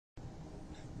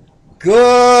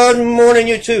Good morning,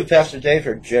 YouTube. Pastor Dave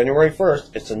here. January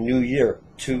 1st. It's a new year,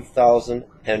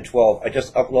 2012. I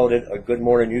just uploaded a Good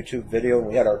Morning YouTube video, and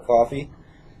we had our coffee.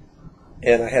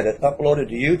 And I had it uploaded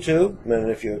to YouTube.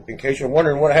 And in case you're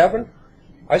wondering what happened,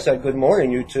 I said, Good morning,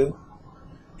 YouTube.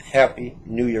 Happy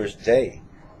New Year's Day.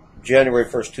 January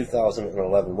 1st,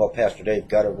 2011. Well, Pastor Dave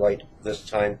got it right this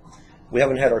time. We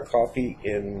haven't had our coffee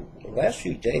in the last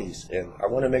few days, and I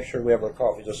want to make sure we have our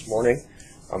coffee this morning.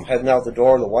 I'm heading out the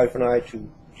door, the wife and I, to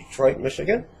Detroit,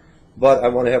 Michigan, but I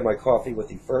want to have my coffee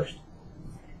with you first.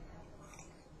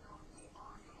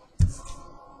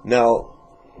 Now,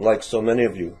 like so many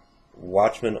of you,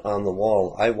 watchmen on the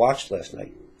wall, I watched last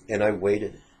night, and I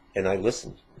waited, and I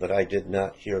listened, but I did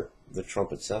not hear the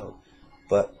trumpet sound.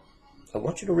 But I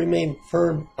want you to remain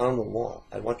firm on the wall.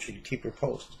 I want you to keep your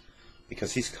post,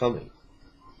 because he's coming.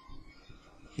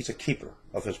 He's a keeper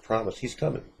of his promise. He's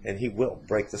coming, and he will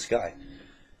break the sky.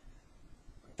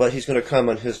 But he's going to come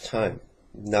on his time,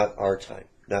 not our time,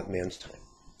 not man's time.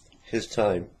 His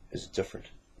time is different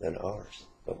than ours.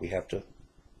 But we have to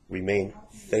remain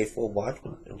faithful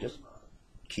watchmen and just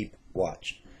keep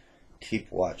watch.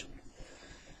 Keep watching.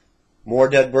 More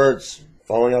dead birds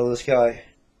falling out of the sky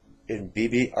in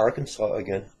Bibi, Arkansas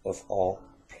again, of all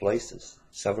places.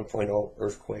 7.0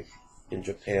 earthquake in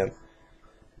Japan.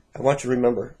 I want you to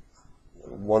remember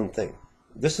one thing.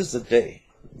 This is the day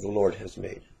the Lord has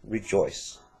made.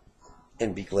 Rejoice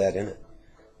and be glad in it.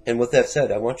 And with that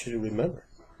said, I want you to remember,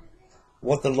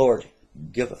 what the Lord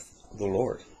giveth, the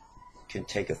Lord can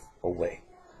taketh away.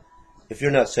 If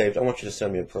you're not saved, I want you to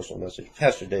send me a personal message.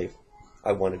 Pastor Dave,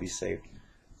 I want to be saved.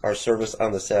 Our service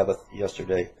on the Sabbath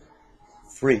yesterday,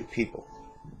 3 people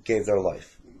gave their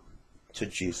life to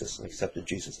Jesus and accepted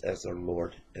Jesus as their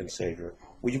Lord and Savior.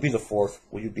 Will you be the 4th?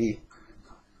 Will you be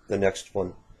the next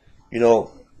one? You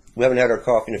know, we haven't had our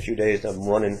coffee in a few days. I'm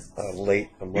running late.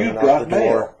 I'm running out the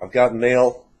door. I've got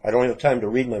mail. I don't have time to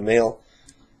read my mail.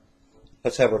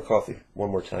 Let's have our coffee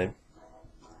one more time.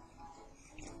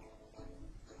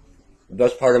 The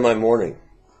best part of my morning,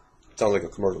 it sounds like a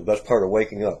commercial, the best part of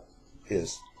waking up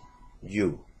is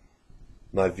you,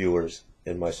 my viewers,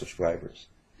 and my subscribers.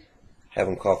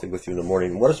 Having coffee with you in the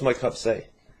morning. What does my cup say?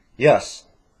 Yes.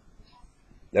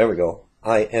 There we go.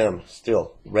 I am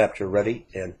still rapture ready.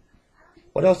 And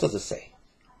what else does it say?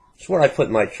 It's where I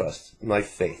put my trust, my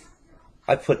faith.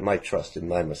 I put my trust in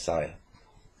my Messiah.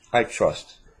 I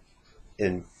trust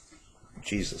in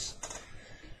Jesus.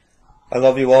 I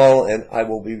love you all, and I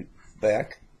will be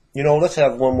back. You know, let's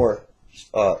have one more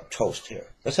toast here.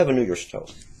 Let's have a New Year's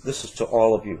toast. This is to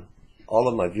all of you, all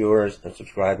of my viewers and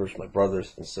subscribers, my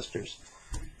brothers and sisters.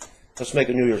 Let's make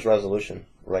a New Year's resolution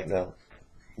right now.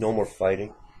 No more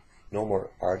fighting. No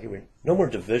more arguing. No more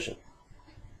division.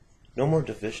 No more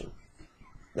division.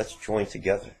 Let's join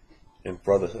together in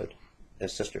brotherhood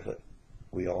and sisterhood.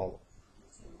 We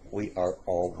are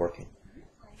all working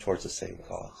towards the same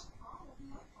cause.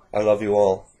 I love you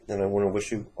all, and I want to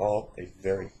wish you all a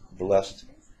very blessed,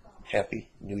 happy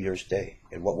New Year's Day.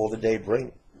 And what will the day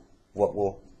bring? What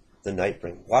will the night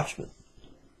bring? Watchmen,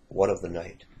 what of the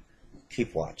night?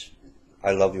 Keep watch.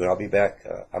 I love you, and I'll be back.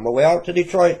 I'm away out to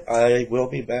Detroit. I will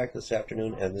be back this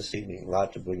afternoon and this evening. A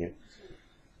lot to bring you.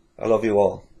 I love you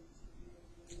all.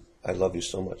 I love you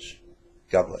so much.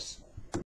 God bless.